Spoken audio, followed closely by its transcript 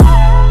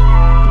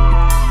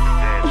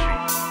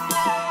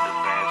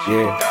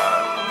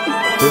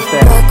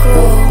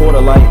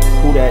Quarter like,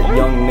 who that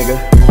young nigga?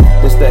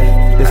 This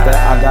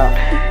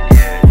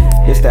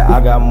that I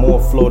got more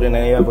flow than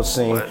they ever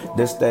seen.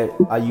 This that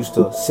I used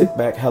to sit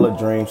back hella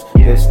dreams.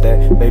 This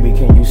that, baby,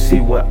 can you see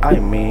what I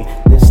mean?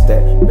 This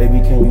that,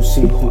 baby, can you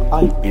see who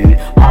I be?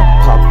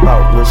 I pop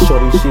out with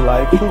shorty, she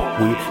like who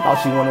we? All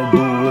she wanna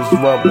do is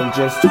rub and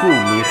just screw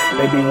me.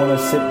 Baby wanna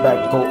sit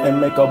back, go and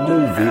make a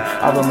movie.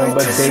 I remember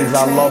days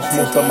I lost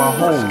most of my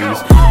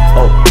homies.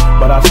 Oh,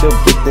 but I still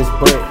get this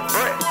bread.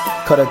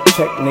 Cut a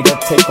check, nigga,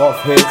 take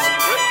off hits.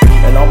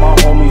 And all my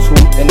homies who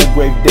in the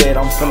grave dead,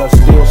 I'm finna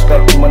still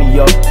stack money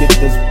up, get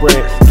this bread.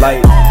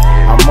 Like,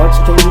 how much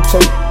can you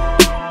take?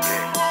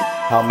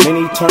 How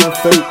many turn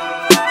fake?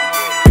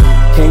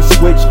 Can't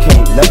switch,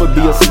 can't never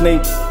be a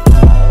snake.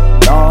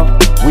 Nah,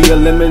 we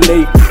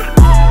eliminate.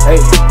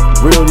 Hey,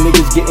 real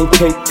niggas getting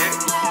cake.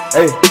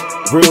 Hey,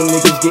 real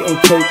niggas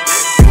getting cake.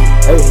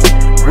 Hey,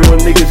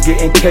 real niggas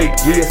getting cake.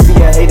 Yeah, see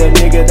a hater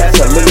nigga, that's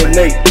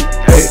eliminate.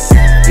 Hey,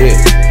 yeah,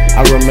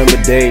 I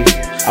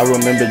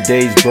remember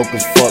days broke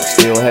as fuck,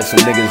 still had some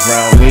niggas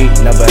round me.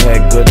 Never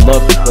had good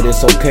luck, but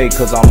it's okay,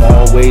 cause I'm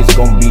always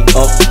gonna be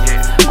up.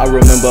 I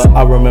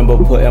remember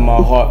putting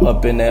my heart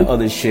up in that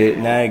other shit.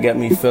 Now it got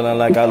me feeling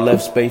like I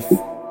left space.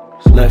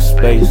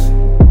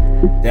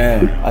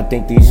 Damn, I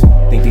think these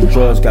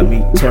drugs got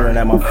me tearing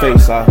at my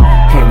face. I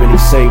can't really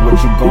say what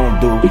you gon'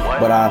 do,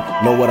 but I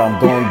know what I'm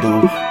gon'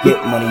 do.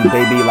 Get money,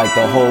 baby, like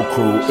the whole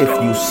crew.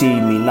 If you see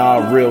me,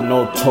 nah, real,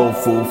 no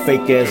tofu.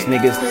 Fake ass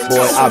niggas,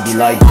 boy, I be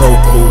like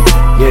Goku.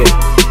 Yeah,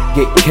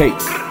 get cake.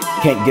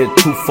 Can't get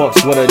two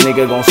fucks what a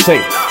nigga gon'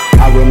 say.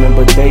 I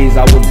remember days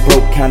I was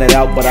broke, counted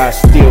out, but I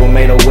still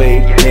made a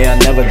way. Yeah, I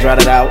never dried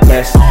it out.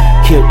 Let's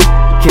kick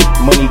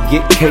money,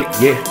 get cake,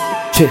 yeah.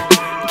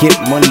 Get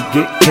money,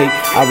 get cake.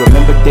 I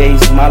remember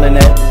days smiling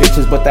at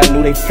bitches, but I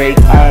knew they fake.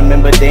 I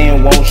remember they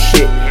ain't want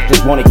shit,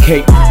 just wanted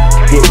cake.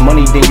 Get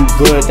money, then you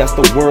good, that's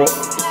the world.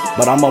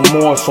 But I'm a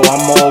more, so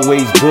I'm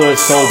always good.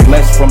 So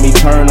blessed from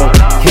eternal,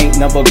 can't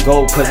never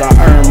go, cause I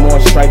earn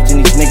more stripes than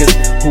these niggas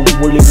who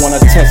really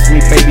wanna test me,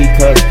 baby,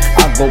 cause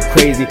I go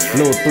crazy.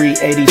 Little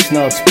 380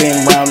 snug, spin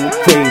round me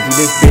crazy.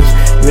 This bitch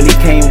really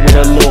came with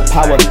a little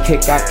power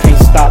kick. I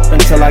can't stop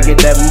until I get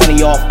that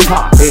money off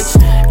top, bitch.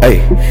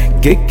 Hey,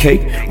 get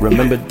cake.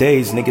 Remember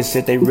days, niggas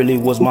said they really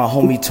was my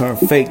homie turned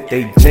fake.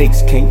 They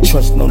jakes, can't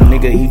trust no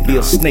nigga, he be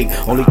a snake.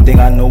 Only thing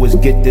I know is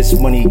get this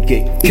money,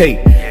 get cake.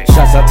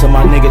 Shouts out to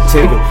my nigga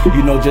Tega,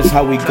 you know just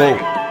how we go.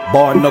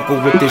 Bar knuckle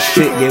with this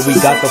shit, yeah, we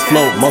got the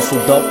flow.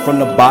 Muscled up from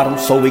the bottom,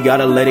 so we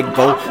gotta let it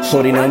go.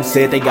 Shorty none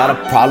said they got a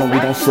problem, we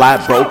gon'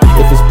 slide, bro.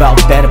 If it's about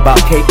that, about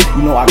cake,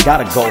 you know I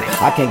gotta go.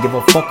 I can't give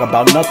a fuck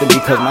about nothing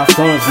because my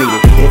sons need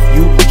it. If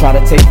you try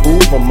to take food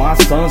from my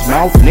son's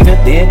mouth, nigga,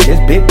 then this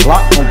big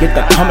block gon' get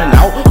the coming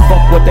out.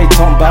 Fuck what they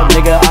talking about,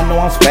 nigga, I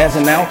know I'm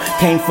spazzing out.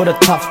 Came for the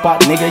top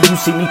spot, nigga, you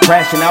see me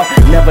crashing out.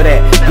 Never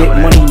that, get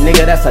money,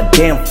 nigga, that's a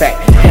damn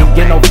fact. Can't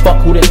get no fuck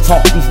who that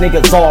talk, these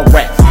niggas all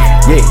rats.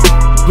 Yeah,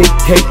 get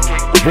cake,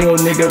 real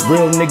nigga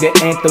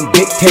anthem,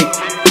 get cake,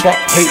 fuck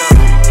hate,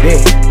 yeah,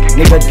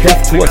 nigga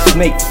death to a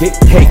snake, get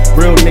cake,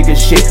 real nigga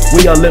shit,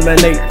 we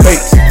eliminate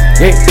fakes,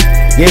 yeah,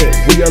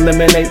 we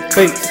eliminate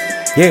fakes,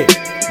 yeah,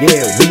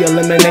 we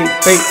eliminate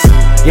fakes,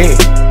 yeah,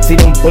 see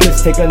them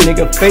bullets take a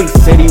nigga face,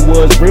 said he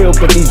was real,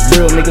 but these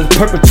real niggas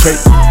perpetrate.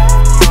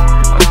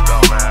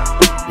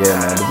 Yeah,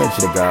 man, Da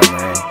Vinci the guy,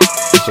 man,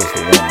 it's just a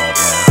warm up,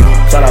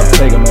 man. Shout out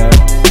Tega, man.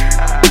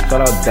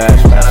 Shout out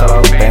Dash, man. Shout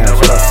out Bam.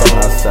 Shout out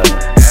 797.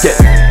 Yeah.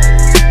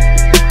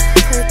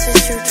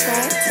 Purchase your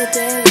track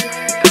today.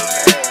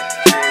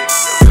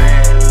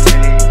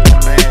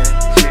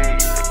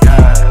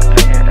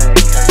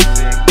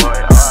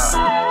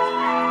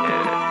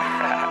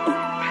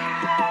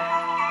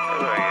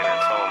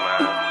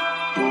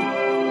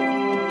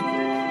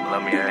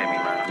 Love me or hate me.